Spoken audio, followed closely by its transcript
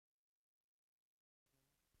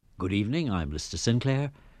Good evening, I'm Lister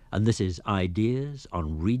Sinclair, and this is Ideas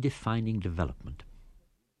on Redefining Development.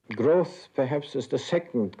 Growth, perhaps, is the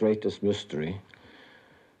second greatest mystery.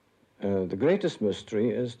 The greatest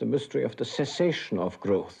mystery is the mystery of the cessation of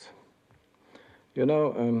growth. You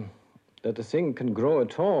know, that a thing can grow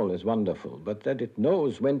at all is wonderful, but that it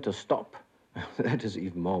knows when to stop, that is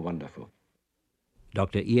even more wonderful.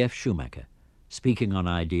 Dr. E.F. Schumacher, speaking on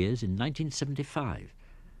ideas in 1975.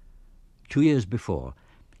 2 years before,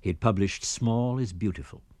 he had published Small is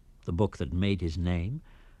Beautiful, the book that made his name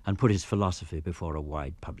and put his philosophy before a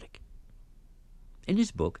wide public. In his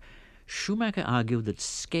book, Schumacher argued that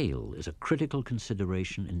scale is a critical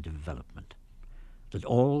consideration in development, that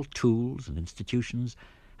all tools and institutions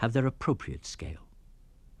have their appropriate scale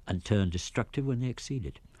and turn destructive when they exceed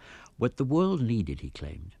it. What the world needed, he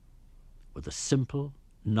claimed, were the simple,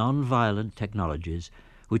 non-violent technologies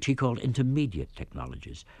which he called intermediate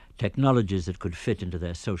technologies, technologies that could fit into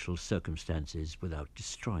their social circumstances without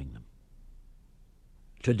destroying them.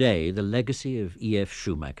 Today, the legacy of E.F.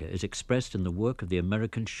 Schumacher is expressed in the work of the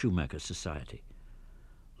American Schumacher Society.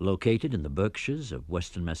 Located in the Berkshires of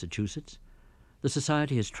western Massachusetts, the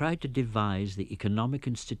Society has tried to devise the economic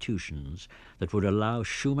institutions that would allow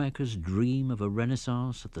Schumacher's dream of a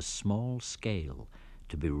renaissance at the small scale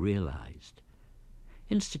to be realized.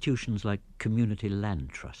 Institutions like community land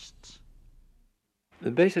trusts.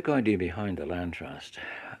 The basic idea behind the land trust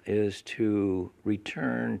is to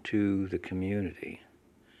return to the community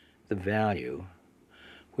the value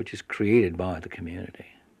which is created by the community.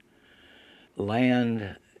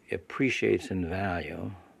 Land appreciates in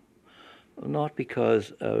value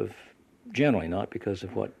generally not because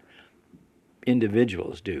of what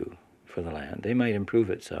individuals do for the land. They might improve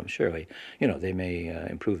it some, surely. They may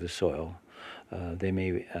improve the soil. They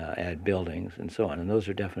may add buildings and so on, and those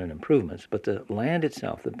are definite improvements. But the land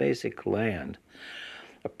itself, the basic land,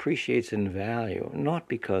 appreciates in value not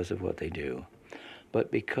because of what they do, but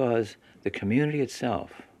because the community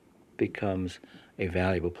itself becomes a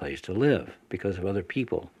valuable place to live because of other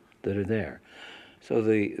people that are there. So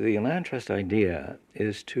the land trust idea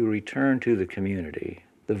is to return to the community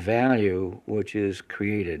the value which is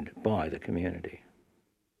created by the community.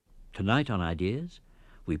 Tonight on Ideas,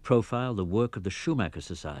 we profile the work of the Schumacher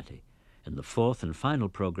Society in the fourth and final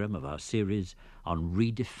program of our series on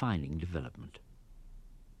redefining development.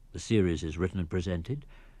 The series is written and presented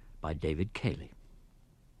by David Cayley.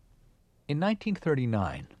 In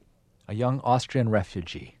 1939, a young Austrian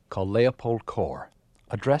refugee called Leopold Kohr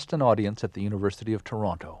addressed an audience at the University of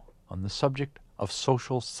Toronto on the subject of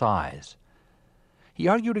social size. He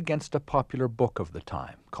argued against a popular book of the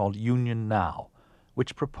time called Union Now,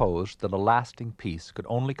 which proposed that a lasting peace could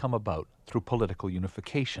only come about through political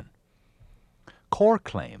unification. Kohr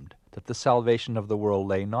claimed that the salvation of the world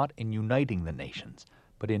lay not in uniting the nations,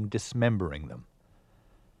 but in dismembering them.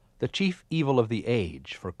 The chief evil of the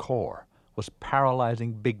age, for Kohr, was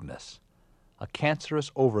paralyzing bigness, a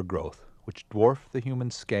cancerous overgrowth which dwarfed the human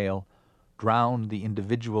scale, drowned the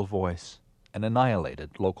individual voice, and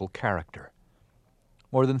annihilated local character.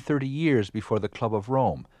 More than 30 years before the Club of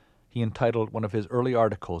Rome, he entitled one of his early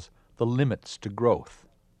articles, The Limits to Growth.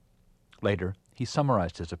 Later, he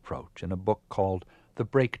summarized his approach in a book called The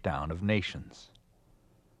Breakdown of Nations.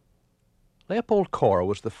 Leopold Kohr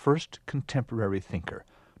was the first contemporary thinker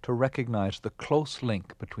to recognize the close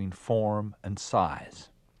link between form and size.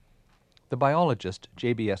 The biologist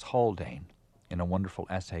J.B.S. Haldane, in a wonderful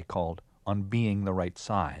essay called On Being the Right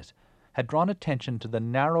Size, had drawn attention to the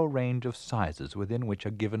narrow range of sizes within which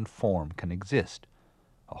a given form can exist.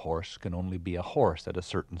 A horse can only be a horse at a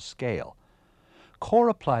certain scale. Kohr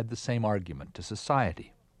applied the same argument to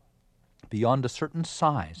society. Beyond a certain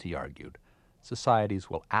size, he argued, societies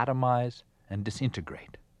will atomize and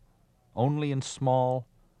disintegrate. Only in small,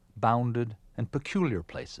 bounded, and peculiar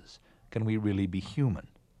places can we really be human.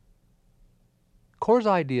 Kohr's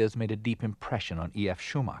ideas made a deep impression on E.F.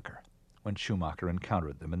 Schumacher when Schumacher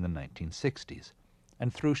encountered them in the 1960s,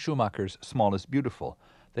 and through Schumacher's Small is Beautiful,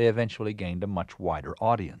 they eventually gained a much wider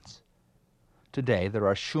audience. Today, there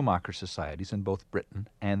are Schumacher societies in both Britain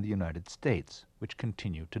and the United States, which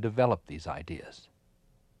continue to develop these ideas.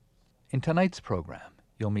 In tonight's program,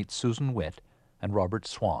 you'll meet Susan Witt and Robert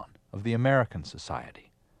Swan of the American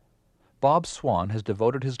Society. Bob Swan has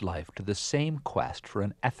devoted his life to the same quest for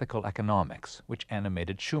an ethical economics which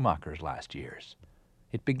animated Schumacher's last years.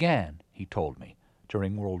 It began, he told me,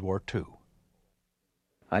 during World War II.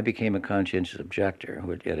 I became a conscientious objector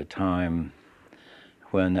at a time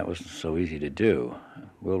when that wasn't so easy to do.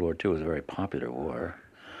 World War II was a very popular war,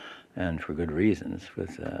 and for good reasons,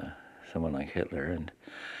 with someone like Hitler.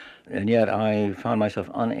 And yet I found myself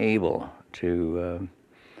unable to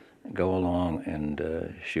go along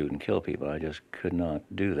and shoot and kill people. I just could not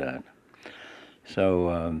do that.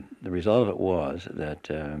 So the result of it was that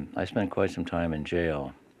I spent quite some time in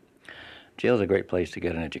jail. Jail's a great place to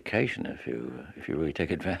get an education if you really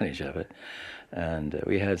take advantage of it. And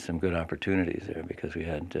we had some good opportunities there because we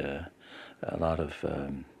had a lot of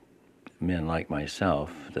men like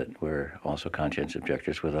myself that were also conscientious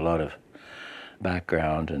objectors with a lot of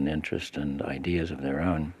background and interest and ideas of their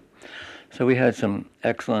own. So we had some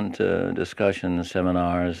excellent discussions,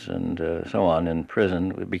 seminars, and so on in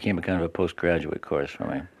prison. It became a kind of a postgraduate course for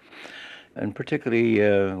me. And particularly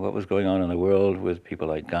what was going on in the world with people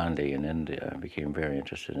like Gandhi in India. I became very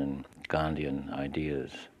interested in Gandhian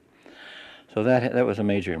ideas. So that was a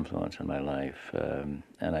major influence in my life.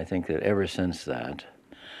 And I think that ever since that,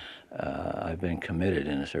 I've been committed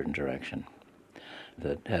in a certain direction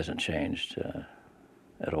that hasn't changed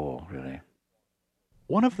at all, really.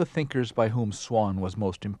 One of the thinkers by whom Swann was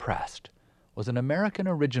most impressed was an American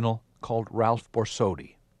original called Ralph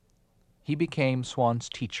Borsodi. He became Swann's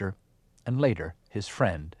teacher and later his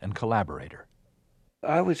friend and collaborator.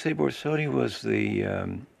 I would say Borsodi was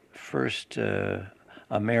the first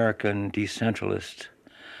American decentralist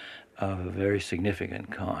of a very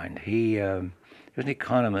significant kind. He was an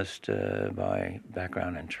economist by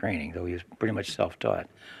background and training, though he was pretty much self-taught.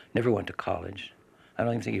 Never went to college. I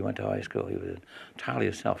don't even think he went to high school. He was entirely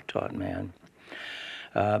a self-taught man.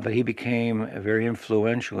 But he became a very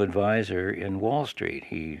influential advisor in Wall Street.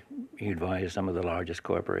 He advised some of the largest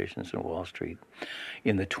corporations in Wall Street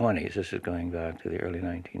in the 20s. This is going back to the early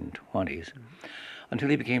 1920s, until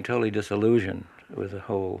he became totally disillusioned with the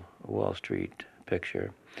whole Wall Street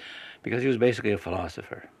picture, because he was basically a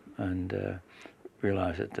philosopher and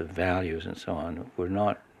realized that the values and so on were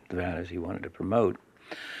not the values he wanted to promote.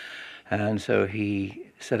 And so he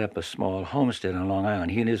set up a small homestead on Long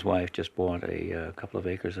Island. He and his wife just bought a couple of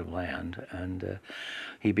acres of land, and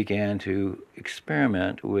he began to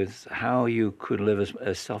experiment with how you could live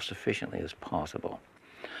as self-sufficiently as possible,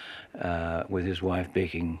 with his wife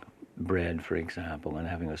baking bread, for example, and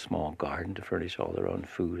having a small garden to furnish all their own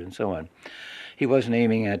food and so on. He wasn't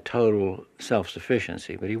aiming at total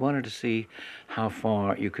self-sufficiency, but he wanted to see how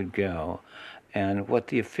far you could go and what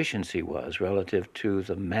the efficiency was relative to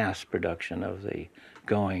the mass production of the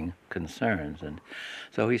going concerns. And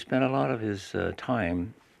so he spent a lot of his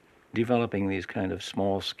time developing these kind of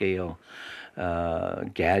small-scale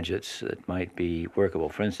gadgets that might be workable.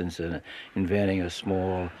 For instance, inventing a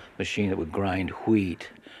small machine that would grind wheat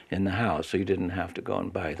in the house, so you didn't have to go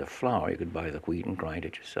and buy the flour. You could buy the wheat and grind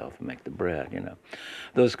it yourself and make the bread, you know.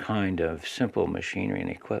 Those kind of simple machinery and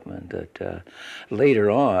equipment that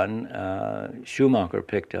later on Schumacher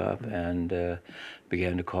picked up and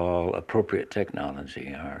began to call appropriate technology,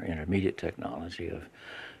 or intermediate technology, of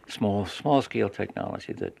small-scale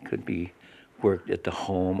technology that could be worked at the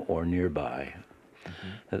home or nearby.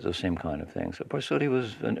 That's the same kind of thing. So Borsodi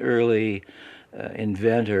was an early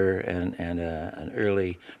inventor and an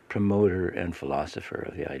early promoter and philosopher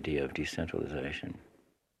of the idea of decentralization.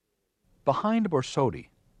 Behind Borsodi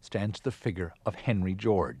stands the figure of Henry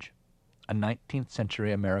George, a 19th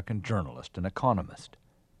century American journalist and economist.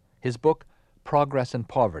 His book, Progress and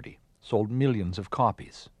Poverty, sold millions of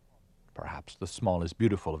copies. Perhaps the small is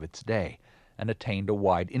beautiful of its day, and attained a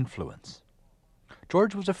wide influence.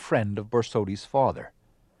 George was a friend of Borsodi's father,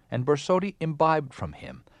 and Borsodi imbibed from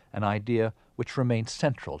him an idea which remains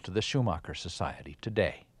central to the Schumacher Society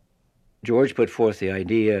today. George put forth the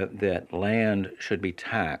idea that land should be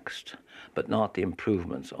taxed, but not the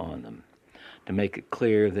improvements on them, to make it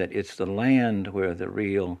clear that it's the land where the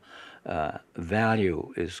real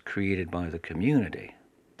value is created by the community.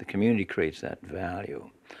 The community creates that value,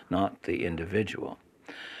 not the individual.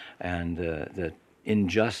 And that in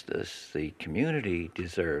justice, the community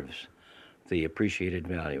deserves the appreciated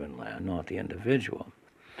value in land, not the individual.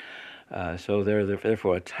 So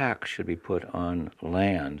therefore, a tax should be put on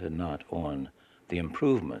land and not on the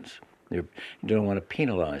improvements. You don't want to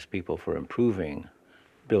penalize people for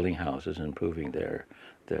building houses, and improving their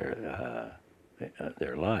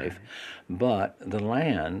life, but the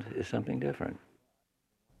land is something different.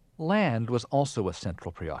 Land was also a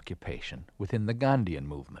central preoccupation within the Gandhian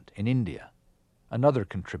movement in India, another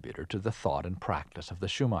contributor to the thought and practice of the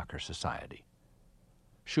Schumacher Society.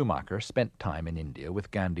 Schumacher spent time in India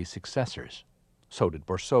with Gandhi's successors. So did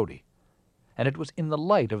Borsodi. And it was in the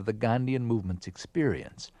light of the Gandhian movement's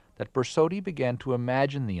experience that Borsodi began to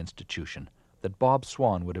imagine the institution that Bob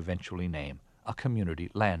Swann would eventually name a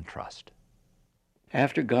community land trust.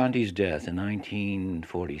 After Gandhi's death in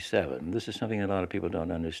 1947, this is something a lot of people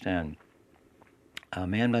don't understand, a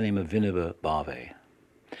man by the name of Vinoba Bhave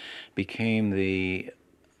became the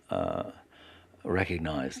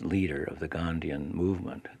recognized leader of the Gandhian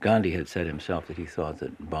movement. Gandhi had said himself that he thought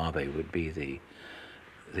that Bhave would be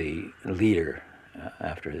the leader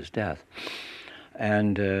after his death.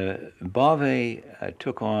 And Bhave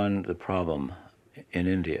took on the problem in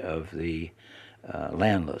India of the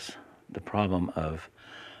landless, the problem of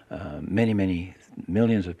many, many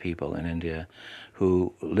millions of people in India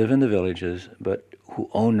who live in the villages but who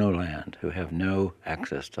own no land, who have no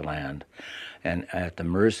access to land, and at the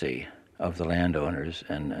mercy of the landowners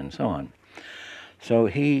and so on. So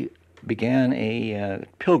he began a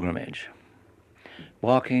pilgrimage,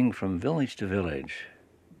 walking from village to village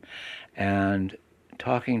and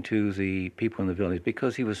talking to the people in the village,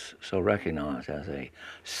 because he was so recognized as a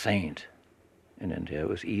saint in India. It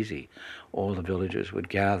was easy. All the villagers would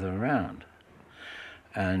gather around.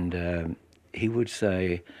 And he would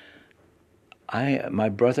say, my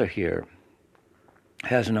brother here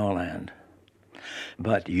has no land,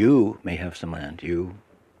 but you may have some land. You,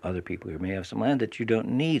 other people here, may have some land that you don't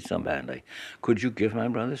need so badly. Could you give my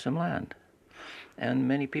brother some land? And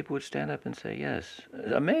many people would stand up and say yes.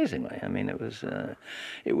 Amazingly, I mean, it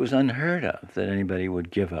was unheard of that anybody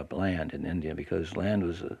would give up land in India, because land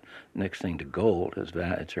was the next thing to gold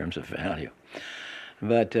in terms of value.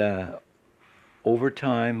 But over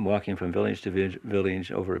time, walking from village to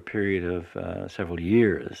village over a period of several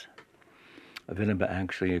years, Vinoba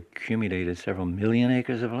actually accumulated several million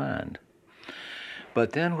acres of land.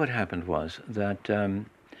 But then what happened was that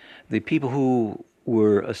the people who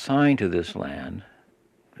were assigned to this land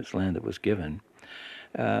that was given,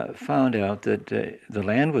 found out that the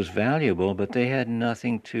land was valuable, but they had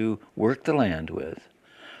nothing to work the land with.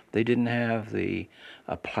 They didn't have a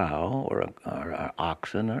plow or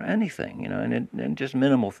oxen or anything, and just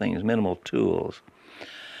minimal things, minimal tools.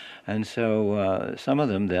 And so some of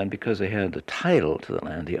them then, because they had the title to the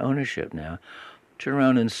land, the ownership now, turned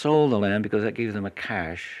around and sold the land, because that gave them a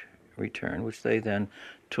cash return, which they then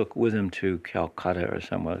took with them to Calcutta or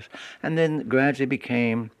somewhere else, and then gradually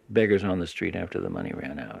became beggars on the street after the money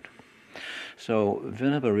ran out. So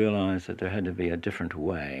Vinoba realized that there had to be a different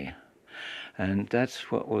way, and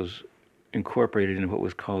that's what was incorporated in what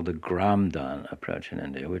was called the Gramdan approach in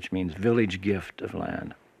India, which means village gift of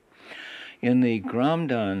land. In the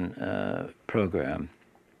Gramdan program,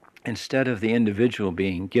 instead of the individual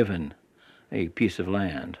being given a piece of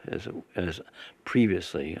land, as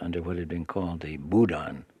previously under what had been called the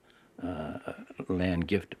Bhudan land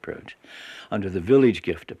gift approach. Under the village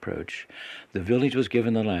gift approach, the village was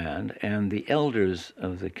given the land, and the elders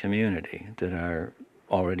of the community that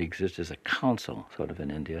already exist as a council, sort of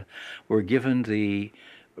in India, were given the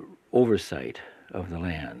oversight of the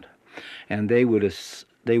land, and they would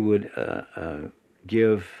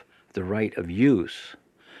give the right of use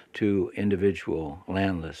to individual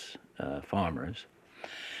landless farmers,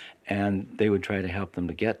 and they would try to help them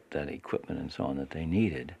to get that equipment and so on that they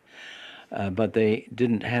needed. But they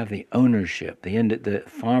didn't have the ownership. The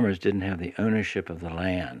farmers didn't have the ownership of the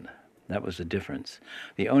land. That was the difference.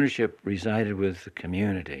 The ownership resided with the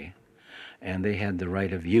community, and they had the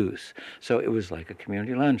right of use. So it was like a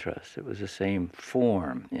community land trust. It was the same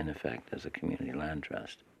form, in effect, as a community land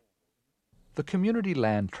trust. The Community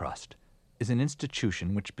Land Trust is an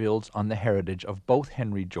institution which builds on the heritage of both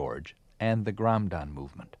Henry George and the Gramdan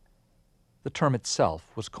movement. The term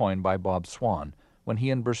itself was coined by Bob Swan when he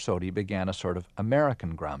and Bersodi began a sort of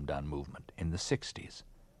American Gramdan movement in the 60s.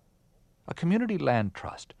 A community land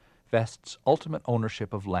trust vests ultimate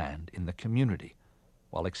ownership of land in the community,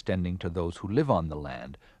 while extending to those who live on the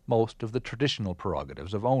land most of the traditional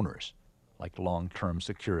prerogatives of owners, like long-term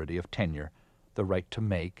security of tenure, the right to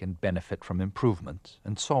make and benefit from improvements,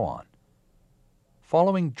 and so on.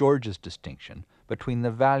 Following George's distinction between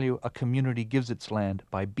the value a community gives its land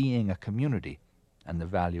by being a community and the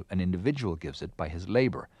value an individual gives it by his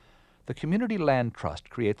labor, the Community Land Trust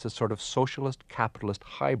creates a sort of socialist-capitalist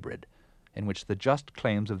hybrid in which the just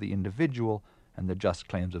claims of the individual and the just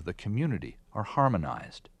claims of the community are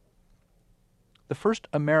harmonized. The first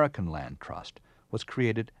American land trust was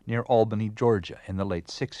created near Albany, Georgia in the late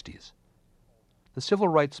 60s. The civil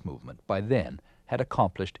rights movement by then had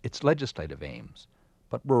accomplished its legislative aims,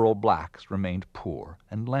 but rural blacks remained poor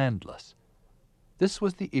and landless. This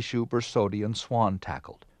was the issue Bersodi and Swan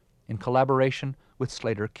tackled, in collaboration with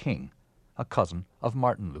Slater King, a cousin of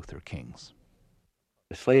Martin Luther King's.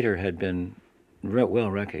 Slater had been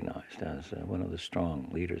well recognized as one of the strong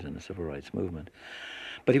leaders in the civil rights movement,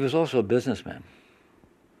 but he was also a businessman.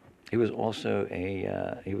 He was also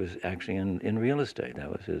he was actually in real estate.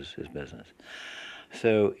 That was his business.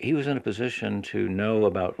 So he was in a position to know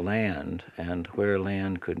about land and where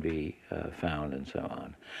land could be found and so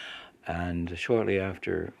on. And shortly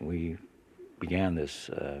after we began this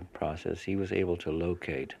process, he was able to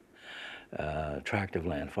locate a tract of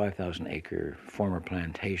land, 5,000-acre former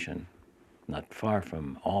plantation, not far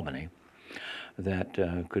from Albany, that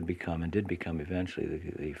could become and did become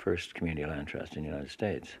eventually the first community land trust in the United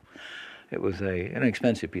States. It was an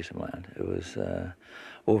expensive piece of land. It was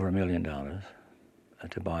over $1 million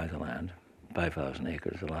to buy the land. 5,000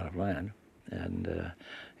 acres, a lot of land, and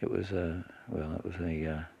it was a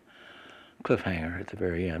cliffhanger at the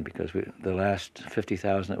very end, because the last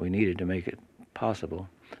 50,000 that we needed to make it possible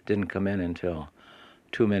didn't come in until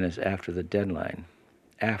 2 minutes after the deadline.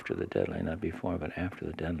 After the deadline, not before, but after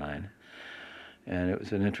the deadline. And it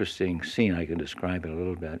was an interesting scene. I can describe it a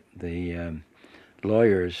little bit. The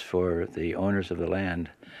lawyers for the owners of the land,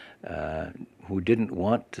 who didn't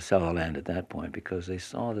want to sell the land at that point because they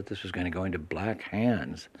saw that this was going to go into black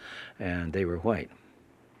hands, and they were white.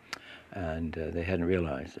 And they hadn't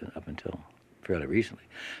realized it up until fairly recently.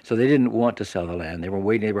 So they didn't want to sell the land. They were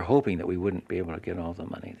waiting. They were hoping that we wouldn't be able to get all the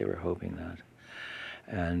money. They were hoping that.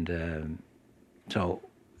 And so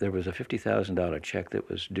there was a $50,000 check that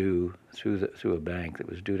was due through a bank that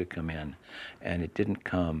was due to come in, and it didn't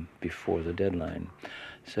come before the deadline.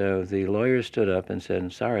 So the lawyer stood up and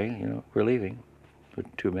said, "Sorry, we're leaving. We're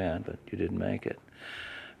too bad, but you didn't make it."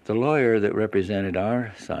 The lawyer that represented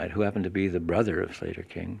our side, who happened to be the brother of Slater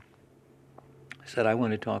King, said, "I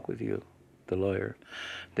want to talk with you." The lawyer.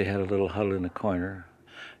 They had a little huddle in the corner,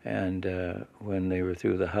 and when they were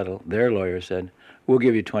through the huddle, their lawyer said, "We'll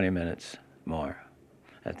give you 20 minutes more."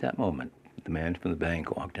 At that moment, the man from the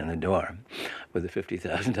bank walked in the door with a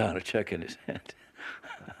 $50,000 check in his hand.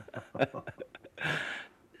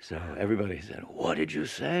 So everybody said, "What did you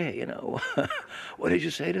say? What did you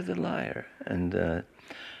say to the liar?" And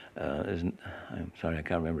I'm sorry, I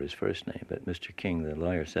can't remember his first name, but Mr. King, the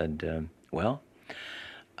lawyer, said, "Well,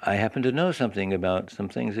 I happen to know something about some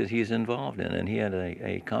things that he's involved in, and he had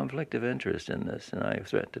a conflict of interest in this, and I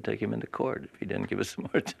threatened to take him into court if he didn't give us some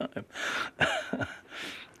more time."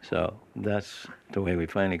 So that's the way we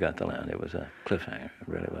finally got the land. It was a cliffhanger. It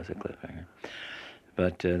really was a cliffhanger.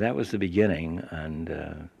 But that was the beginning,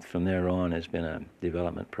 and from there on it's been a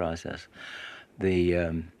development process.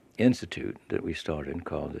 The institute that we started,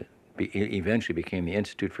 eventually became the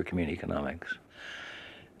Institute for Community Economics,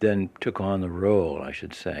 then took on the role, I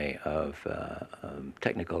should say, of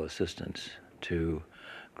technical assistance to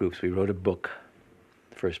groups. We wrote a book,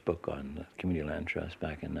 the first book on the community land trust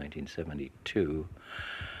back in 1972,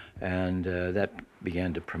 and that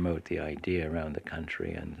began to promote the idea around the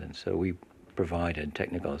country, and so we provided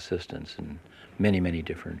technical assistance in many, many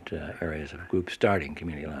different areas of groups starting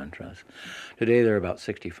community land trusts. Today there are about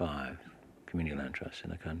 65 community land trusts in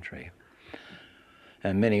the country,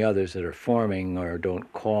 and many others that are forming or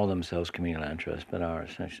don't call themselves community land trusts, but are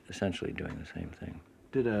essentially doing the same thing.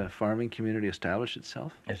 Did a farming community establish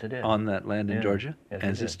itself? Yes, it did. On that land in Georgia? Yes,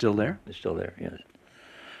 and is it still there? It's still there, yes.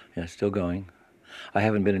 Yeah, it's still going. I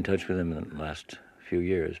haven't been in touch with them in the last few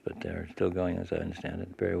years, but they're still going, as I understand it,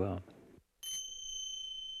 very well.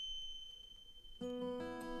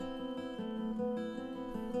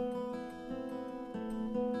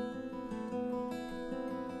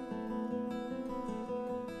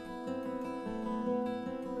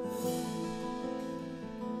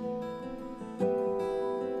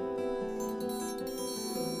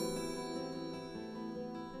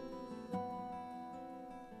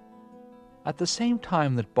 At the same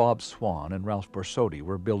time that Bob Swan and Ralph Borsodi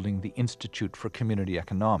were building the Institute for Community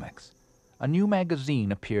Economics, a new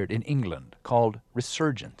magazine appeared in England called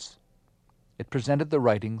Resurgence. It presented the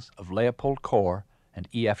writings of Leopold Kohr and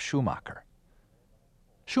E.F. Schumacher.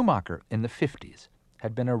 Schumacher, in the 50s,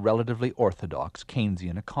 had been a relatively orthodox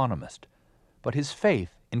Keynesian economist, but his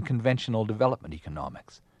faith in conventional development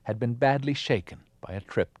economics had been badly shaken by a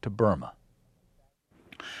trip to Burma.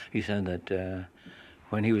 He said that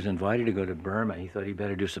when he was invited to go to Burma, he thought he'd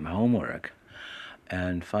better do some homework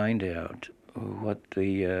and find out what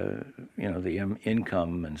the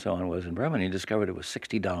income and so on was in Burma. And he discovered it was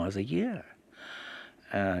 $60 a year.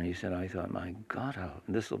 And he said, I thought, my God,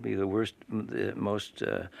 this will be the most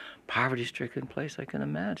poverty-stricken place I can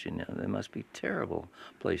imagine. It must be a terrible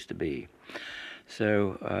place to be.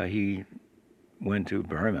 So he went to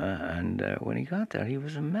Burma, and when he got there, he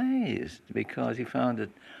was amazed because he found that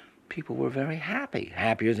people were very happy,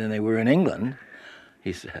 happier than they were in England,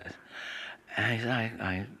 he said. And he said,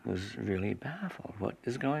 I was really baffled. What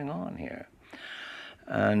is going on here?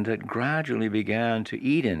 And it gradually began to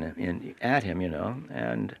eat at him,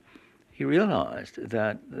 and he realized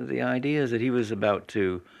that the ideas that he was about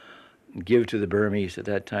to give to the Burmese at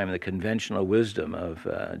that time, the conventional wisdom of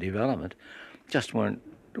development, just weren't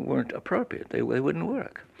weren't appropriate. They wouldn't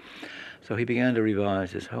work. So he began to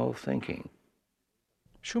revise his whole thinking.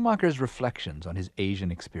 Schumacher's reflections on his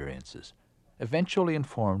Asian experiences eventually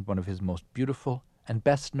informed one of his most beautiful and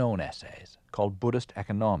best-known essays, called Buddhist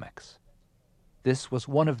Economics. This was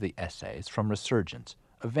one of the essays from Resurgence,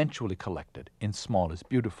 eventually collected in Small is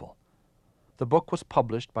Beautiful. The book was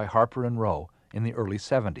published by Harper & Row in the early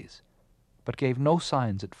 70s, but gave no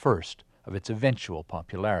signs at first of its eventual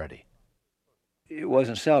popularity. It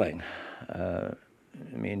wasn't selling.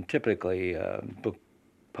 Typically, book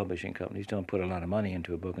publishing companies don't put a lot of money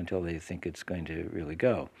into a book until they think it's going to really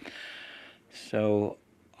go. So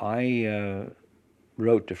I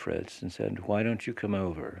wrote to Fritz and said, why don't you come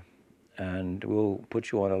over and we'll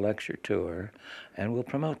put you on a lecture tour and we'll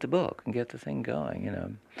promote the book and get the thing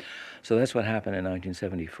going, So that's what happened in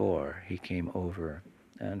 1974. He came over,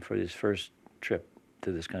 and for his first trip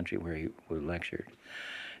to this country where he lectured.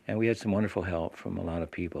 And we had some wonderful help from a lot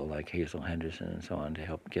of people like Hazel Henderson and so on to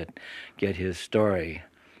help get his story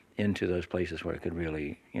into those places where it could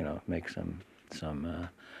really, make some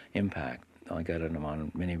impact. I got him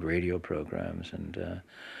on many radio programs and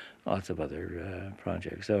lots of other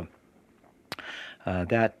projects. So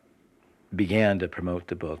that began to promote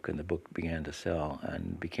the book, and the book began to sell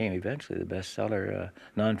and became eventually the bestseller,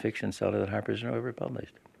 nonfiction seller that Harper's Row ever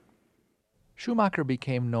published. Schumacher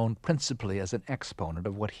became known principally as an exponent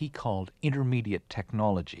of what he called intermediate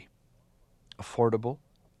technology, affordable,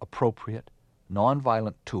 appropriate,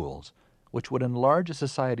 nonviolent tools which would enlarge a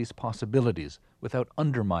society's possibilities without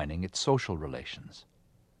undermining its social relations.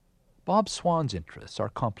 Bob Swann's interests are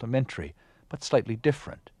complementary, but slightly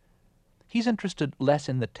different. He's interested less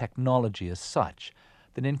in the technology as such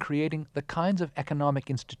than in creating the kinds of economic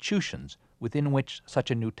institutions within which such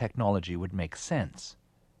a new technology would make sense.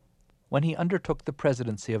 When he undertook the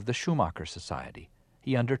presidency of the Schumacher Society,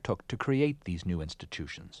 he undertook to create these new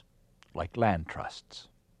institutions, like land trusts.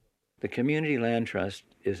 The Community Land Trust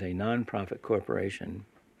is a nonprofit corporation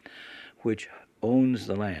which owns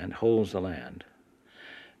the land, holds the land,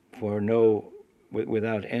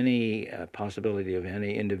 without any possibility of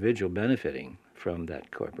any individual benefiting from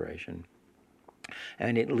that corporation.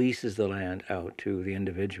 And it leases the land out to the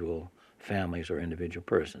individual families or individual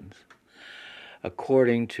persons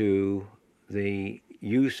according to the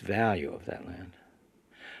use value of that land.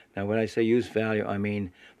 Now, when I say use value, I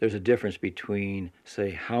mean there's a difference between, say,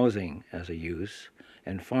 housing as a use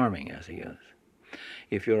and farming as a use.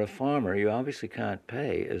 If you're a farmer, you obviously can't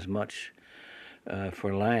pay as much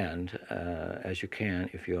for land as you can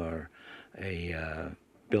if you're a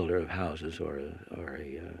builder of houses or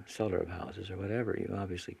a seller of houses or whatever. You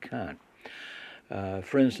obviously can't.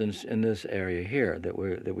 For instance, in this area here that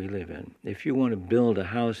we live in, if you want to build a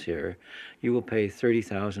house here, you will pay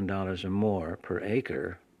 $30,000 or more per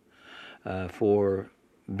acre for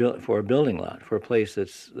a building lot, for a place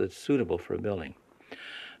that's suitable for a building.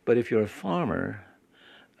 But if you're a farmer,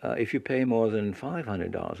 if you pay more than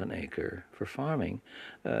 $500 an acre for farming,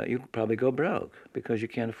 you probably go broke because you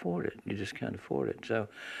can't afford it. You just can't afford it. So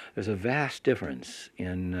there's a vast difference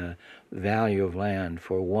in value of land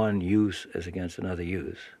for one use as against another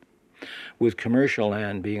use, with commercial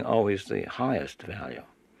land being always the highest value,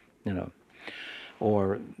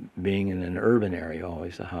 or being in an urban area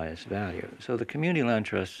always the highest value. So the Community Land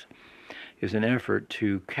Trust is an effort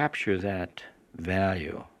to capture that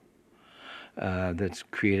value that's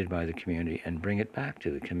created by the community and bring it back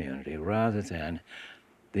to the community rather than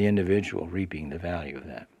the individual reaping the value of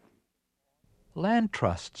that. Land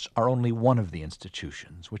trusts are only one of the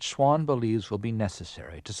institutions which Swann believes will be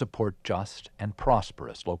necessary to support just and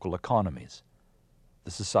prosperous local economies.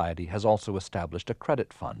 The Society has also established a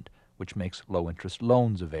credit fund which makes low-interest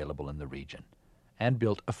loans available in the region and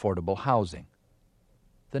built affordable housing.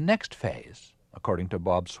 The next phase, according to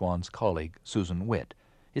Bob Swann's colleague Susan Witt,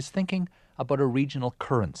 is thinking about a regional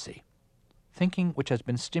currency, thinking which has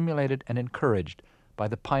been stimulated and encouraged by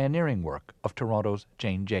the pioneering work of Toronto's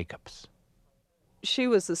Jane Jacobs. She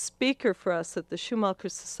was a speaker for us at the Schumacher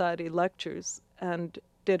Society lectures and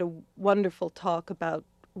did a wonderful talk about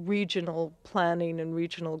regional planning and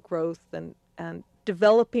regional growth and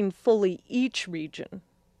developing fully each region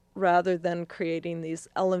rather than creating these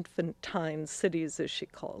elephantine cities, as she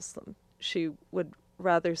calls them. She would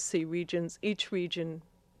rather see each region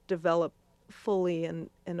develop fully in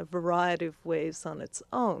a variety of ways on its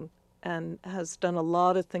own, and has done a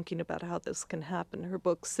lot of thinking about how this can happen. Her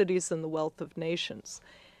book, Cities and the Wealth of Nations,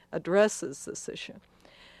 addresses this issue.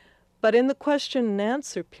 But in the question and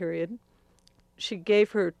answer period, she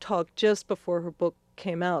gave her talk just before her book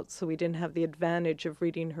came out, so we didn't have the advantage of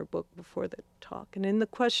reading her book before the talk. And in the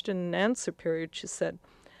question and answer period, she said,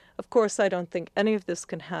 Of course, I don't think any of this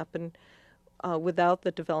can happen without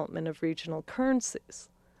the development of regional currencies.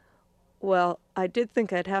 Well, I did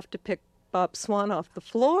think I'd have to pick Bob Swan off the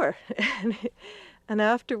floor. And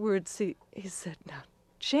afterwards he said, "Now,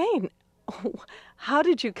 Jane, how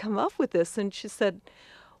did you come up with this?" And she said,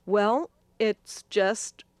 "Well, it's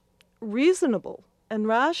just reasonable and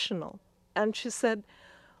rational." And she said,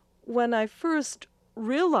 "When I first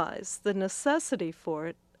realized the necessity for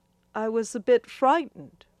it, I was a bit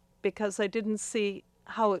frightened because I didn't see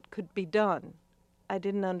how it could be done. I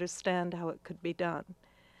didn't understand how it could be done."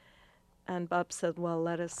 And Bob said, "Well,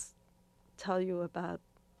 let us tell you about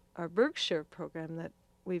our Berkshire program that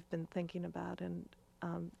we've been thinking about." And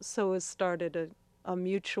so has started a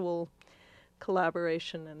mutual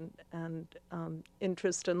collaboration and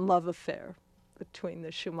interest and love affair between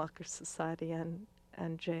the Schumacher Society and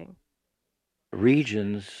Jane.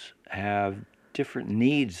 Regions have different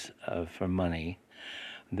needs for money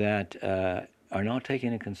that are not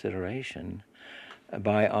taken into consideration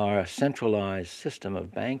by our centralized system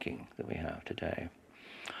of banking that we have today.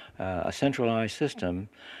 A centralized system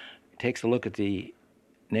takes a look at the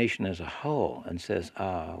nation as a whole and says,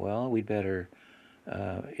 well, we'd better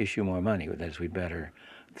issue more money. That is, we'd better,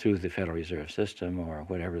 through the Federal Reserve System or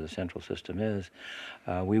whatever the central system is,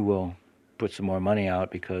 we will put some more money out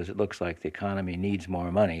because it looks like the economy needs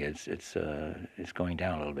more money. It's going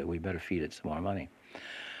down a little bit. We better feed it some more money.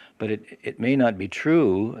 But it may not be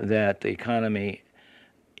true that the economy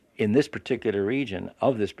in this particular region,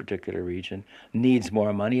 needs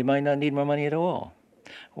more money. It might not need more money at all.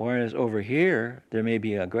 Whereas over here, there may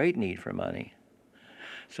be a great need for money.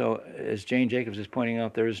 So as Jane Jacobs is pointing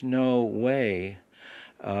out, there is no way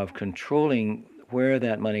of controlling where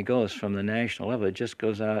that money goes from the national level. It just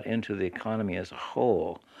goes out into the economy as a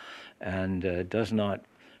whole and does not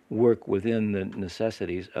work within the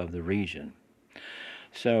necessities of the region.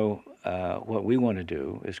 So what we want to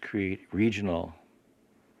do is create regional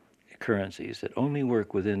currencies that only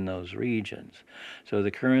work within those regions. So the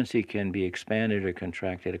currency can be expanded or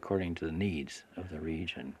contracted according to the needs of the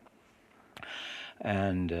region.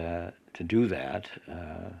 And to do that,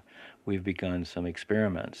 we've begun some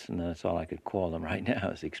experiments, and that's all I could call them right now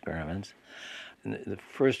is experiments. And the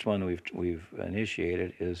first one we've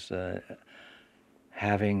initiated is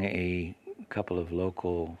having a couple of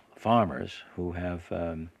local farmers who have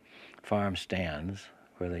farm stands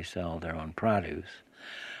where they sell their own produce,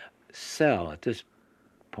 sell at this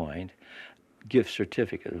point gift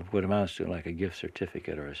certificate, what amounts to like a gift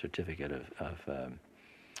certificate or a certificate of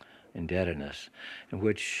indebtedness, in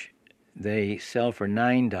which they sell for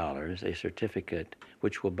 $9 a certificate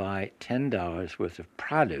which will buy $10 worth of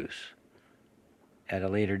produce at a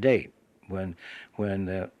later date when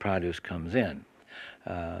the produce comes in.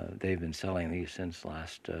 They've been selling these since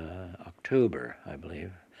last October, I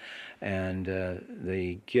believe. And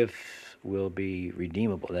the gifts will be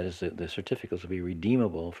redeemable. That is, the certificates will be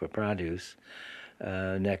redeemable for produce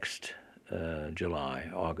next July,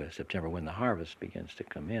 August, September, when the harvest begins to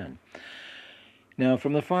come in. Now,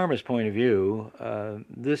 from the farmer's point of view,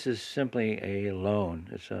 this is simply a loan.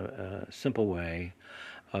 It's a simple way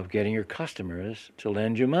of getting your customers to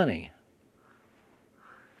lend you money,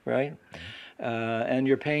 right? And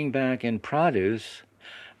you're paying back in produce,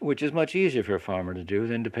 which is much easier for a farmer to do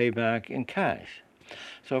than to pay back in cash.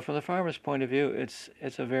 So from the farmer's point of view,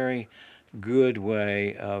 it's a very good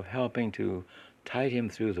way of helping to tide him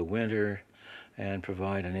through the winter and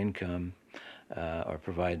provide an income or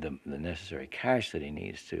provide the necessary cash that he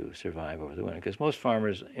needs to survive over the winter. Because most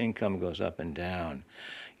farmers' income goes up and down.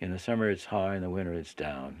 In the summer it's high, in the winter it's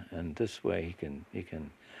down. And this way he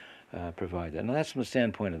can provide that. Now that's from the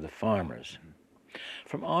standpoint of the farmers.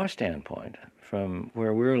 From our standpoint, from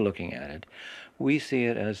where we're looking at it, we see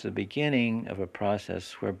it as the beginning of a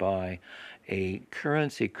process whereby a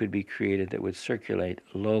currency could be created that would circulate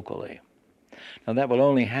locally. Now that will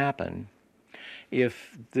only happen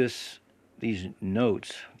if these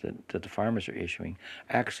notes that the farmers are issuing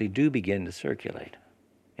actually do begin to circulate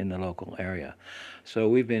in the local area. So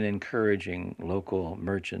we've been encouraging local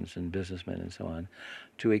merchants and businessmen and so on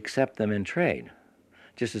to accept them in trade,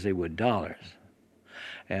 just as they would dollars.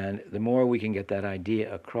 And the more we can get that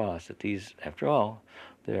idea across that these, after all,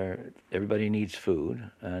 everybody needs food,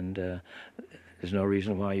 and there's no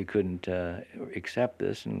reason why you couldn't accept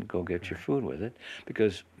this and go get your food with it,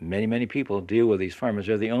 because many, many people deal with these farmers.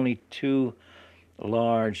 They're the only two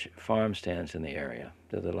large farm stands in the area.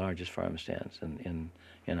 They're the largest farm stands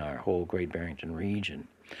in our whole Great Barrington region.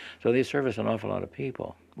 So they service an awful lot of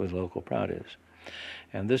people with local produce.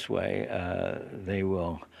 And this way, they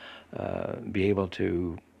will be able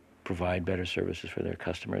to provide better services for their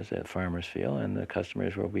customers, the farmers feel, and the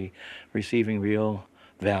customers will be receiving real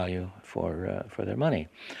value for their money.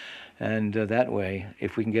 And that way,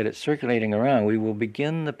 if we can get it circulating around, we will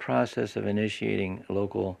begin the process of initiating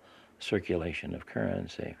local circulation of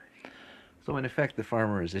currency. So in effect, the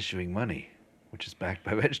farmer is issuing money, which is backed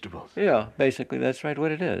by vegetables. Yeah, basically that's right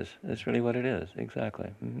what it is. That's really what it is,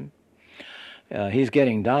 exactly. He's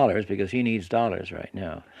getting dollars because he needs dollars right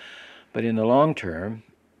now. But in the long term,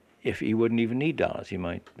 if he wouldn't even need dollars, he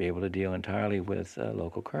might be able to deal entirely with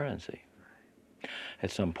local currency at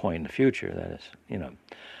some point in the future, that is,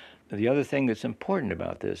 The other thing that's important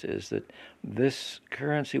about this is that this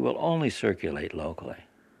currency will only circulate locally.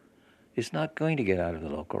 It's not going to get out of the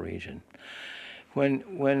local region.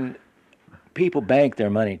 When people bank their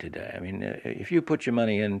money today, I mean, if you put your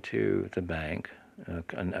money into the bank,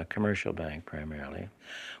 a commercial bank primarily,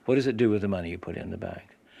 what does it do with the money you put in the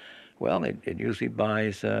bank? Well, it usually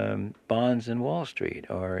buys bonds in Wall Street,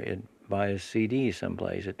 or it buys CDs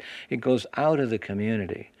someplace. It goes out of the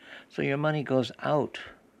community. So your money goes out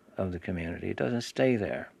of the community. It doesn't stay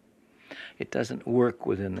there. It doesn't work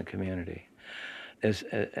within the community. As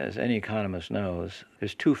any economist knows,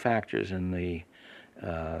 there's two factors in the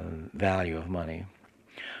value of money.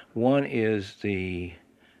 One is the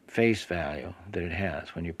face value that it has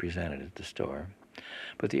when you present it at the store.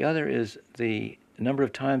 But the other is the number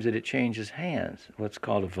of times that it changes hands, what's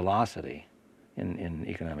called a velocity in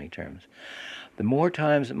economic terms. The more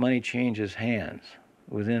times that money changes hands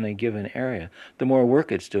within a given area, the more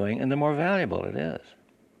work it's doing and the more valuable it is,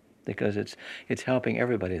 because it's helping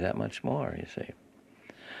everybody that much more, you see.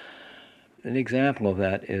 An example of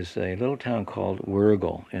that is a little town called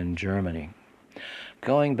Wurgel in Germany.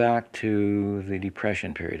 Going back to the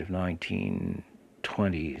Depression period of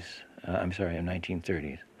 1930s.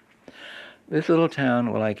 This little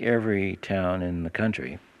town, like every town in the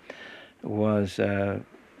country, was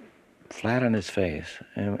flat on its face.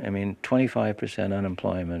 I mean, 25%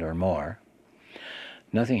 unemployment or more.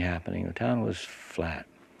 Nothing happening. The town was flat.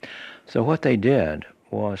 So what they did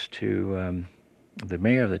was the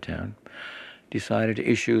mayor of the town decided to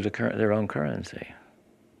issue their own currency,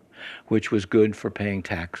 which was good for paying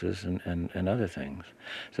taxes and other things.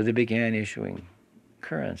 So they began issuing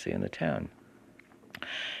currency in the town.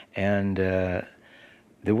 And the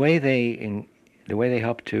way they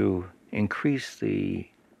helped to increase the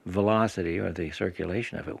velocity or the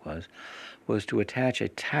circulation of it was to attach a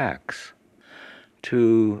tax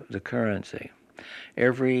to the currency.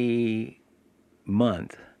 Every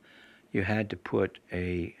month, you had to put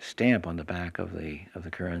a stamp on the back of the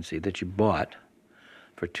currency that you bought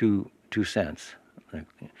for 2 cents.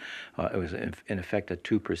 It was in effect a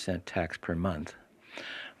 2% tax per month.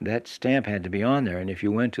 That stamp had to be on there, and if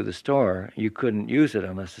you went to the store, you couldn't use it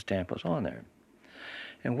unless the stamp was on there.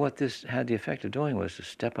 And what this had the effect of doing was to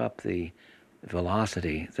step up the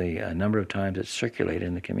velocity, the number of times it circulated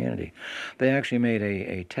in the community. They actually made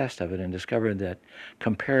a test of it and discovered that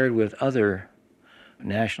compared with other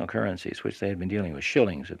national currencies, which they had been dealing with,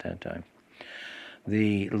 shillings at that time,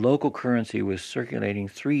 the local currency was circulating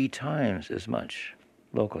 3 times as much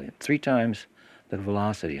locally, 3 times the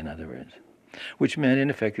velocity, in other words, which meant, in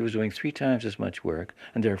effect, it was doing 3 times as much work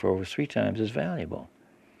and therefore was 3 times as valuable.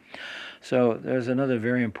 So there's another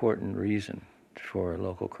very important reason for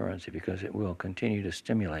local currency, because it will continue to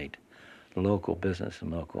stimulate local business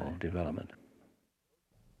and local development.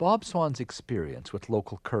 Bob Swan's experience with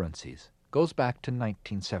local currencies goes back to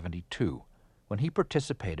 1972, when he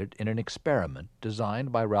participated in an experiment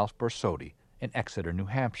designed by Ralph Borsodi in Exeter, New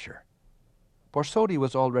Hampshire. Borsodi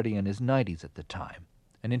was already in his 90s at the time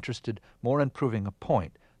and interested more in proving a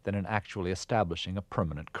point than in actually establishing a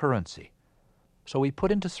permanent currency. So he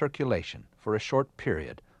put into circulation, for a short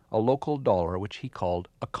period, a local dollar which he called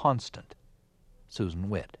a constant. Susan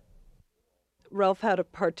Witt. Ralph had a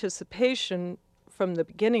participation from the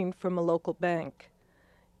beginning from a local bank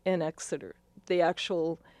in Exeter. The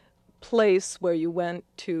actual place where you went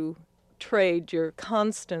to trade your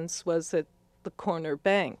constants was at the corner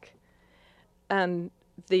bank. And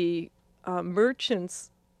the merchants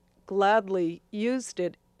gladly used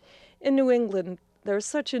it. In New England, there are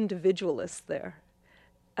such individualists there.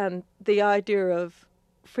 And the idea of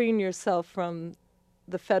freeing yourself from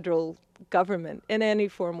the federal government in any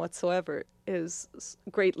form whatsoever is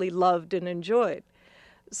greatly loved and enjoyed.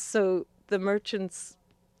 So the merchants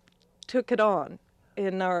took it on.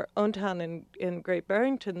 In our own town in Great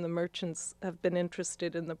Barrington, the merchants have been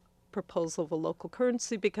interested in the proposal of a local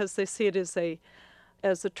currency because they see it as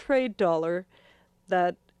a trade dollar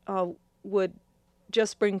that would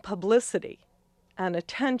just bring publicity and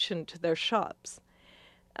attention to their shops.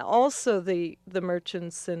 Also, the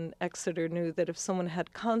merchants in Exeter knew that if someone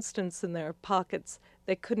had constants in their pockets,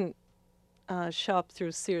 they couldn't shop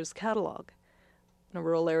through Sears catalog. In a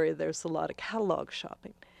rural area, there's a lot of catalog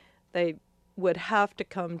shopping. They would have to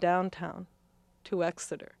come downtown to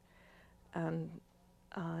Exeter. And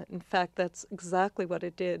in fact, that's exactly what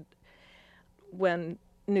it did when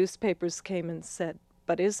newspapers came and said,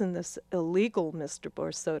 "But isn't this illegal, Mr.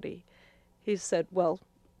 Borsotti?" He said, "Well,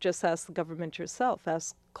 just ask the government yourself.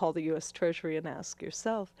 Call the U.S. Treasury and ask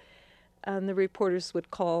yourself." And the reporters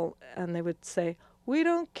would call and they would say, "We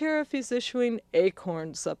don't care if he's issuing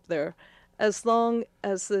acorns up there, as long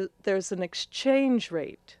as there's an exchange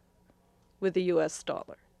rate with the U.S.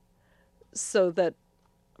 dollar," so that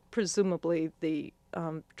presumably the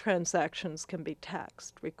transactions can be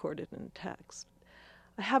taxed, recorded and taxed.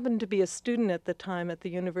 I happened to be a student at the time at the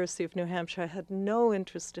University of New Hampshire. I had no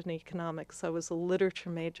interest in economics. I was a literature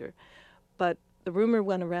major. But the rumor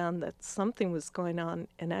went around that something was going on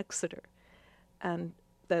in Exeter, and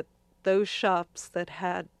that those shops that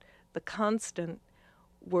had the constant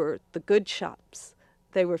were the good shops.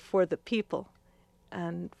 They were for the people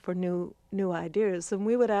and for new ideas. And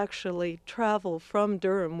we would actually travel from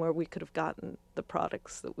Durham, where we could have gotten the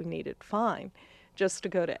products that we needed fine, just to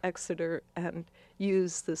go to Exeter and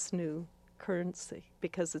use this new currency,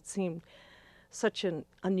 because it seemed such an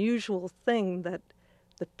unusual thing that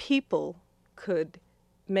the people could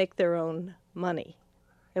make their own money.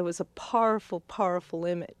 It was a powerful, powerful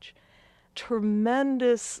image.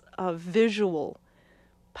 Tremendous visual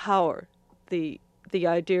power, the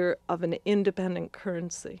idea of an independent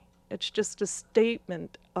currency. It's just a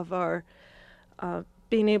statement of our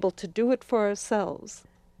being able to do it for ourselves.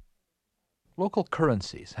 Local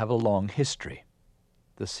currencies have a long history.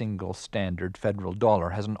 The single standard federal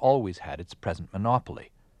dollar hasn't always had its present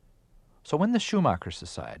monopoly. So when the Schumacher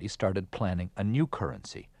Society started planning a new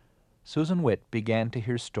currency, Susan Witt began to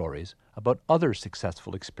hear stories about other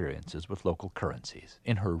successful experiences with local currencies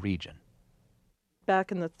in her region.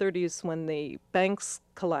 Back in the 30s, when the banks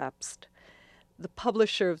collapsed, the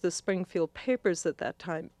publisher of the Springfield papers at that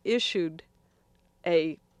time issued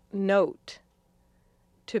a note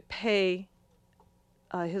to pay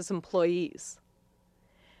his employees.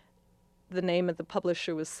 The name of the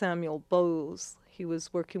publisher was Samuel Bowles. He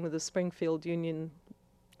was working with a Springfield Union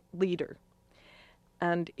leader.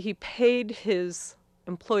 And he paid his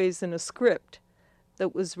employees in a script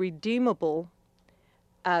that was redeemable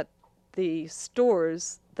at the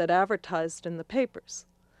stores that advertised in the papers.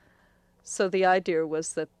 So the idea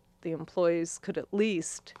was that the employees could at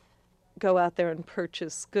least go out there and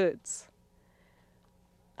purchase goods.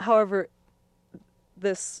 However,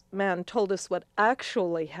 this man told us what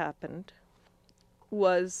actually happened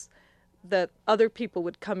was that other people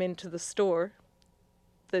would come into the store.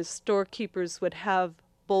 The storekeepers would have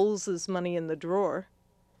Bowles's money in the drawer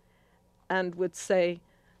and would say,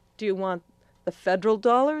 "Do you want the federal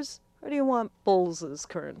dollars or do you want Bowles's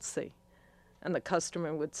currency?" And the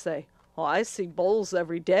customer would say, "Oh, I see Bowles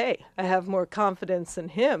every day. I have more confidence in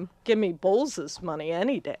him. Give me Bowles's money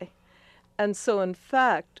any day." And so, in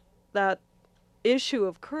fact, that issue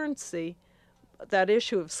of currency, that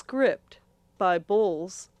issue of script by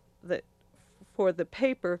Bowles that for the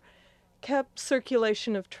paper, kept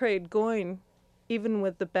circulation of trade going even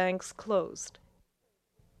with the banks closed.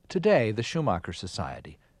 Today, the Schumacher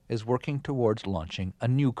Society is working towards launching a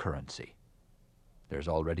new currency. There's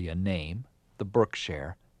already a name, the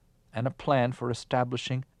Berkshire, and a plan for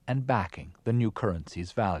establishing and backing the new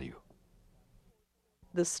currency's value.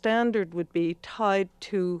 The standard would be tied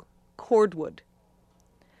to cordwood.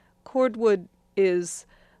 Cordwood is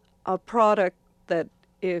a product that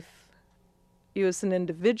if you as an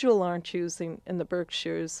individual aren't using in the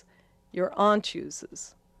Berkshires, your aunt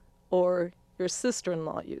uses or your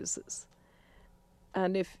sister-in-law uses.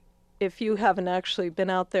 And if you haven't actually been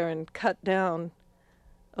out there and cut down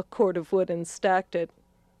a cord of wood and stacked it,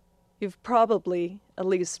 you've probably at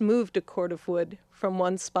least moved a cord of wood from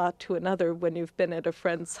one spot to another when you've been at a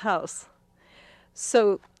friend's house.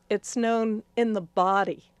 So it's known in the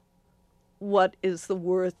body what is the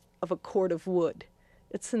worth of a cord of wood.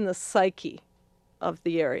 It's in the psyche of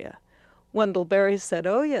the area. Wendell Berry said,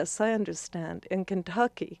 "Oh yes, I understand. In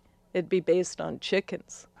Kentucky, it'd be based on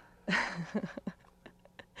chickens."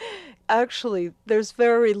 Actually, there's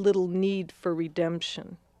very little need for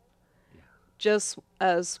redemption. Just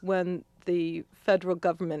as when the federal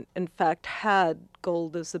government, in fact, had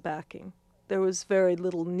gold as a backing, there was very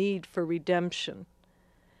little need for redemption.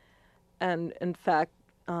 And in fact,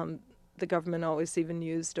 the government always even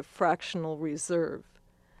used a fractional reserve.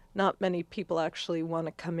 Not many people actually want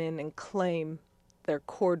to come in and claim their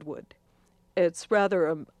cordwood. It's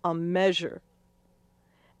rather a measure.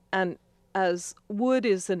 And as wood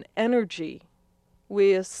is an energy,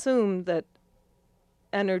 we assume that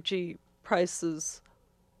energy prices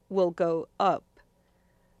will go up.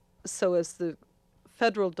 So as the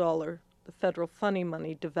federal dollar, the federal funny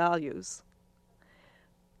money, devalues,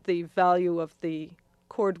 the value of the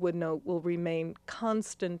cordwood note will remain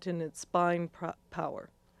constant in its buying power.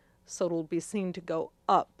 So it will be seen to go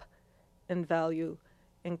up in value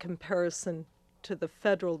in comparison to the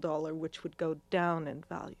federal dollar, which would go down in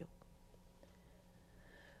value.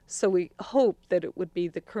 So we hope that it would be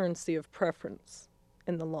the currency of preference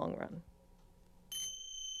in the long run.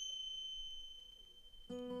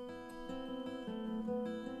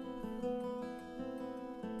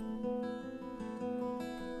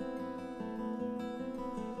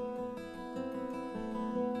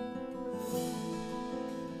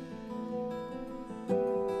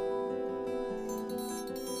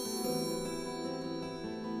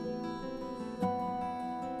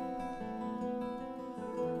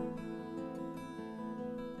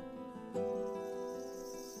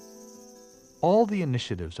 All the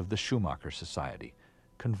initiatives of the Schumacher Society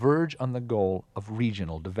converge on the goal of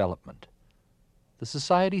regional development. The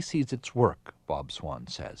Society sees its work, Bob Swan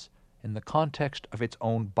says, in the context of its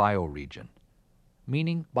own bioregion,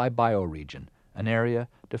 meaning by bioregion an area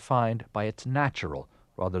defined by its natural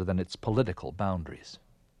rather than its political boundaries.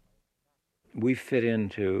 We fit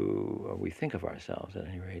into, or we think of ourselves at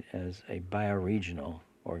any rate, as a bioregional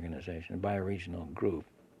organization, a bioregional group,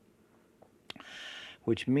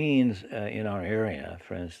 which means in our area,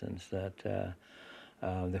 for instance, that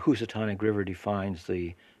the Housatonic River defines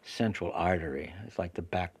the central artery. It's like the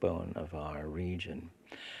backbone of our region.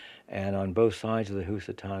 And on both sides of the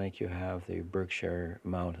Housatonic, you have the Berkshire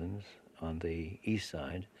Mountains on the east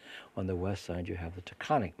side. On the west side, you have the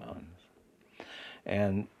Taconic Mountains.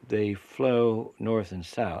 And they flow north and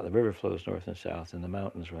south. The river flows north and south, and the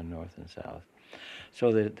mountains run north and south.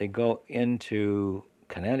 So that they go into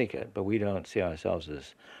Connecticut, but we don't see ourselves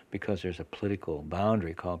as, because there's a political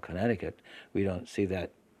boundary called Connecticut, we don't see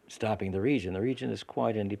that stopping the region. The region is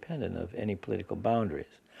quite independent of any political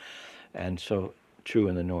boundaries. And so true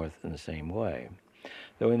in the north in the same way.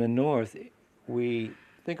 Though in the north, we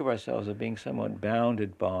think of ourselves as being somewhat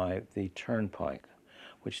bounded by the turnpike,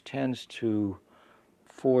 which tends to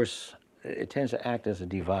act as a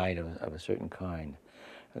divide of a certain kind.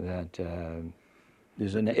 That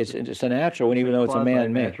it's a natural one, even though it's a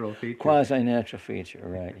man-made. Quasi-natural feature,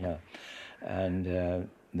 right, yeah. And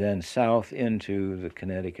then south into the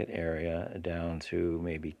Connecticut area, down to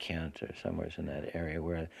maybe Kent or somewhere in that area,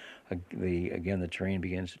 where the terrain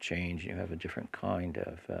begins to change. You have a different kind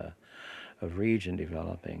of region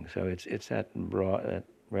developing. So it's that broad, that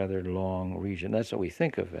rather long region. That's what we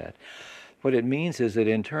think of that. What it means is that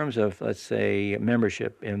in terms of, let's say,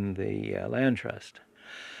 membership in the land trust,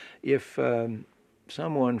 if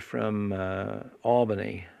someone from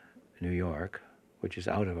Albany, New York, which is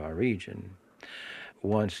out of our region,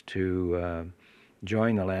 wants to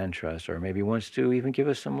join the land trust, or maybe wants to even give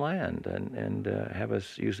us some land and have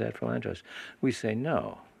us use that for land trust, we say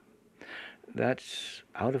no. That's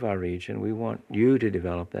out of our region. We want you to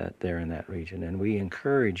develop that there in that region, and we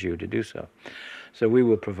encourage you to do so. So we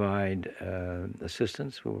will provide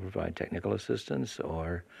assistance, we will provide technical assistance,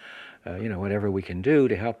 or whatever we can do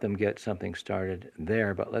to help them get something started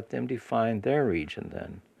there, but let them define their region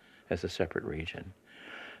then as a separate region.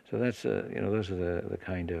 So that's those are the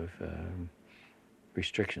kind of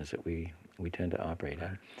restrictions that we tend to operate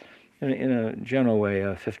on. In a general way,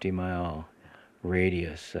 a 50-mile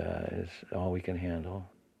radius is all we can handle.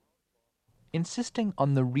 Insisting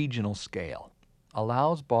on the regional scale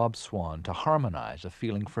allows Bob Swan to harmonize a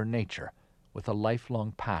feeling for nature with a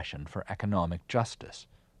lifelong passion for economic justice.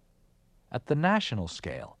 At the national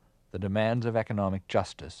scale, the demands of economic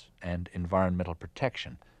justice and environmental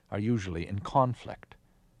protection are usually in conflict.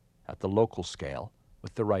 At the local scale,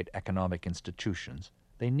 with the right economic institutions,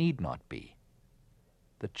 they need not be.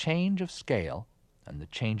 The change of scale and the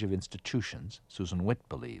change of institutions, Susan Witt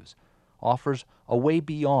believes, offers a way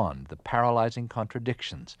beyond the paralyzing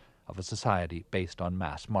contradictions of a society based on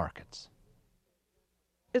mass markets.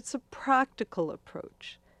 It's a practical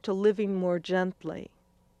approach to living more gently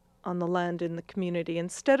on the land in the community,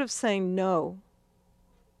 instead of saying no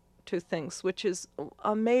to things, which is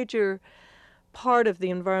a major part of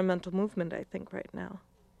the environmental movement, I think, right now.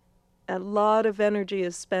 A lot of energy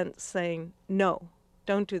is spent saying, no,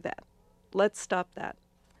 don't do that. Let's stop that.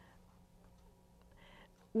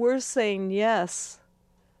 We're saying yes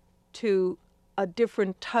to a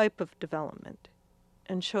different type of development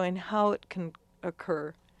and showing how it can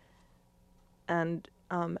occur and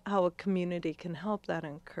how a community can help that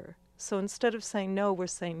occur. So instead of saying no, we're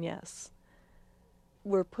saying yes.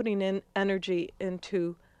 We're putting in energy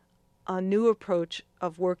into a new approach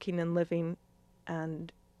of working and living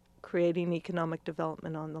and creating economic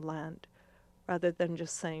development on the land, rather than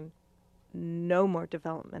just saying no more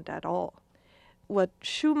development at all. What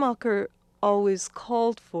Schumacher always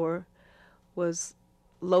called for was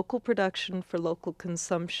local production for local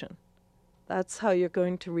consumption. That's how you're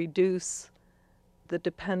going to reduce the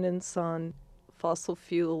dependence on fossil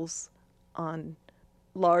fuels, on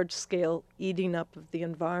large-scale eating up of the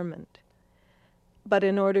environment. But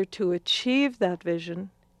in order to achieve that vision,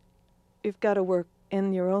 you've got to work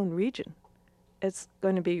in your own region. It's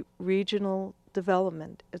going to be regional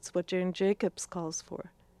development. It's what Jane Jacobs calls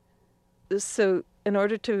for. So in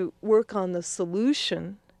order to work on the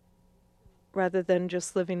solution, rather than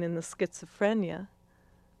just living in the schizophrenia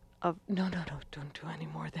of, no, don't do any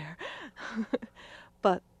more there.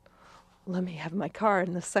 But let me have my car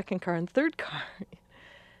and the second car and third car.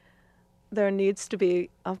 There needs to be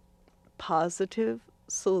a positive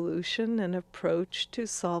solution and approach to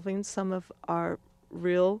solving some of our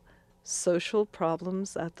real social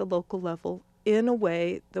problems at the local level in a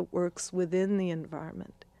way that works within the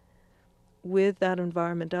environment, with that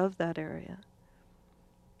environment of that area.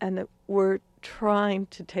 And that we're trying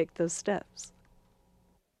to take those steps.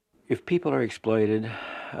 If people are exploited,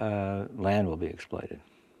 land will be exploited.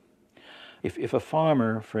 If a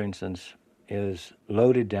farmer, for instance, is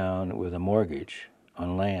loaded down with a mortgage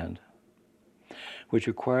on land, which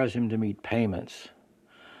requires him to meet payments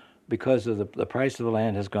because of the price of the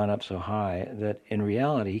land has gone up so high that in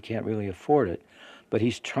reality he can't really afford it, but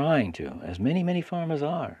he's trying to, as many, many farmers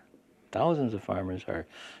are. Thousands of farmers are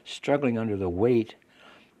struggling under the weight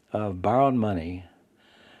of borrowed money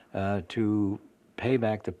to pay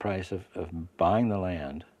back the price of buying the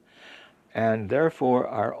land, and therefore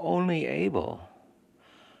are only able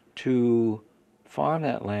to farm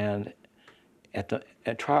that land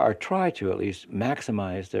try to at least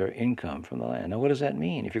maximize their income from the land. Now, what does that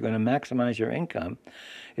mean? If you're going to maximize your income,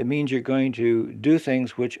 it means you're going to do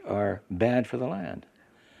things which are bad for the land.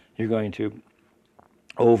 You're going to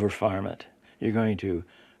over-farm it. You're going to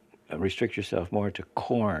restrict yourself more to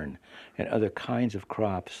corn and other kinds of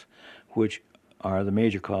crops, which are the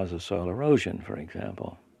major cause of soil erosion, for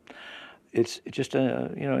example. It's just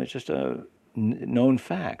a known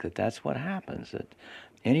fact that that's what happens. That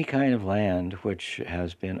any kind of land which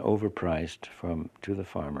has been overpriced to the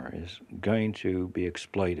farmer is going to be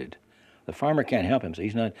exploited. The farmer can't help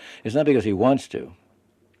himself. It's not because he wants to.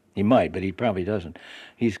 He might, but he probably doesn't.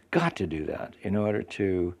 He's got to do that in order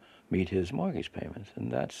to meet his mortgage payments,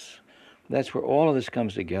 and that's where all of this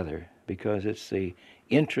comes together, because it's the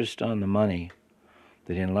interest on the money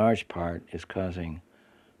that in large part is causing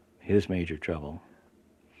his major trouble.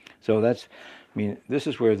 So this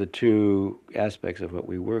is where the two aspects of what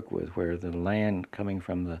we work with, where the land coming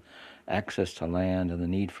from the access to land and the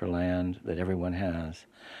need for land that everyone has,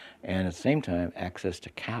 and at the same time access to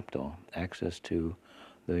capital, access to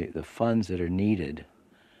the funds that are needed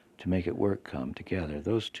to make it work come together.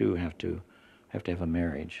 Those two have to have a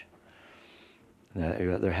marriage.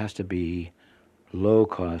 There has to be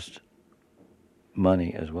low-cost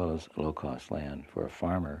money as well as low-cost land for a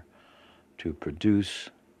farmer to produce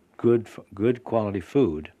good quality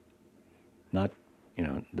food, not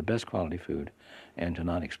the best quality food, and to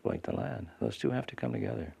not exploit the land. Those two have to come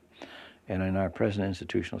together. And in our present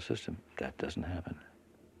institutional system, that doesn't happen.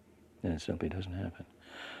 And it simply doesn't happen.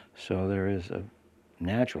 So there is a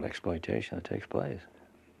natural exploitation that takes place.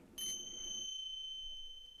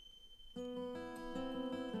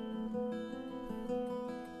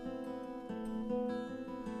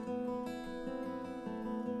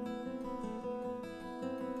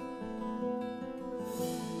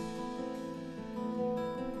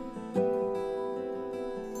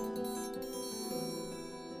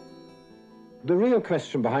 The real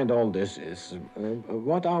question behind all this is,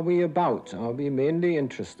 what are we about? Are we mainly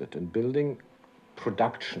interested in building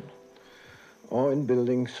production or in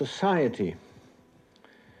building society?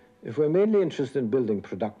 If we're mainly interested in building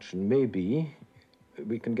production, maybe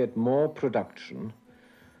we can get more production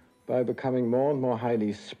by becoming more and more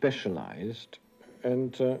highly specialized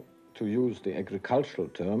and, to use the agricultural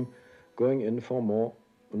term, going in for more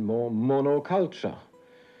and more monoculture,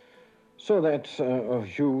 so that a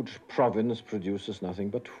huge province produces nothing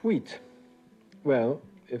but wheat. Well,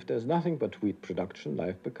 if there's nothing but wheat production,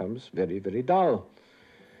 life becomes very, very dull.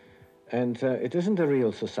 And it isn't a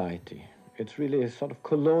real society. It's really a sort of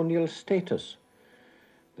colonial status,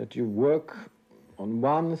 that you work on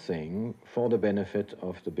one thing for the benefit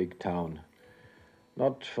of the big town.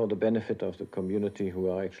 not for the benefit of the community who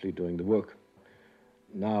are actually doing the work.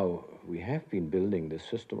 Now, we have been building this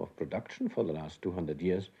system of production for the last 200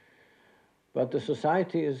 years, but the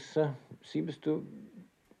society seems to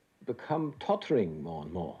become tottering more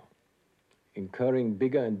and more, incurring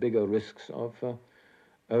bigger and bigger risks of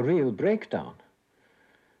a real breakdown,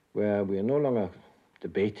 where we are no longer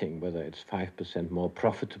debating whether it's 5% more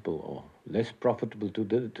profitable or less profitable to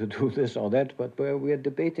do this or that, but where we are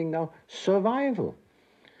debating now survival.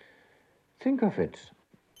 Think of it.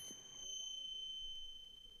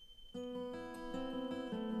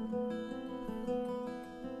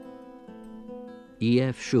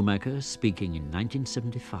 E.F. Schumacher speaking in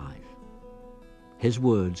 1975. His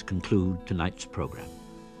words conclude tonight's program,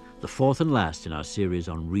 the fourth and last in our series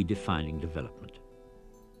on redefining development.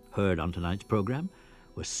 Heard on tonight's program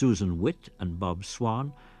were Susan Witt and Bob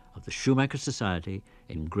Swan of the Schumacher Society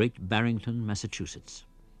in Great Barrington, Massachusetts.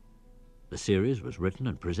 The series was written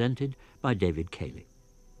and presented by David Cayley.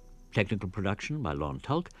 Technical production by Lon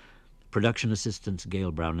Tulk, production assistants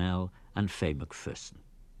Gail Brownell and Faye McPherson.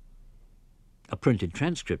 A printed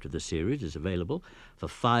transcript of the series is available for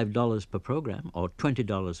 $5 per program or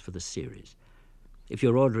 $20 for the series. If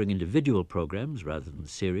you're ordering individual programs rather than the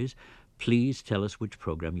series, please tell us which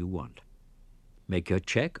program you want. Make your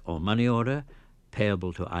check or money order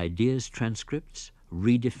payable to Ideas Transcripts,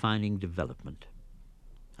 Redefining Development,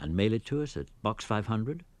 and mail it to us at Box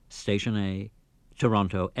 500, Station A,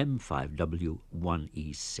 Toronto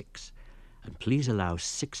M5W1E6. And please allow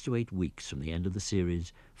 6 to 8 weeks from the end of the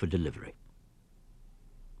series for delivery.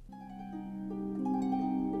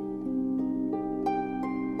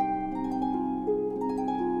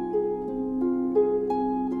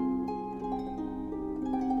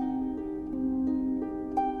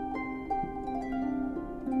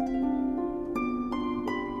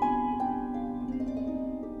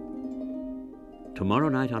 Tomorrow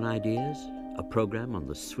night on Ideas, a program on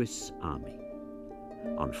the Swiss Army.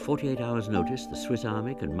 On 48 hours' notice, the Swiss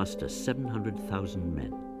Army can muster 700,000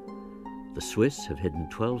 men. The Swiss have hidden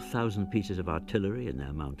 12,000 pieces of artillery in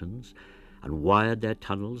their mountains and wired their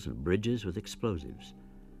tunnels and bridges with explosives.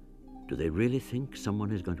 Do they really think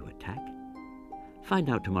someone is going to attack? Find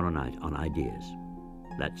out tomorrow night on Ideas.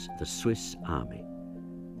 That's the Swiss Army.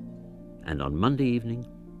 And on Monday evening,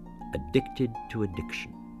 Addicted to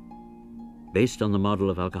Addiction. Based on the model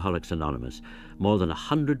of Alcoholics Anonymous, more than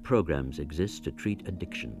 100 programs exist to treat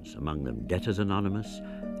addictions, among them Debtors Anonymous,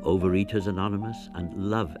 Overeaters Anonymous, and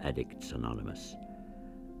Love Addicts Anonymous.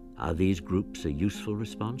 Are these groups a useful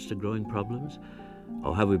response to growing problems,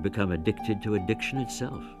 or have we become addicted to addiction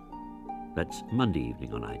itself? That's Monday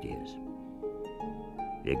evening on Ideas.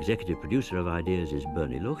 The executive producer of Ideas is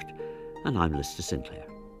Bernie Lucht, and I'm Lister Sinclair.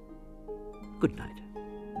 Good night.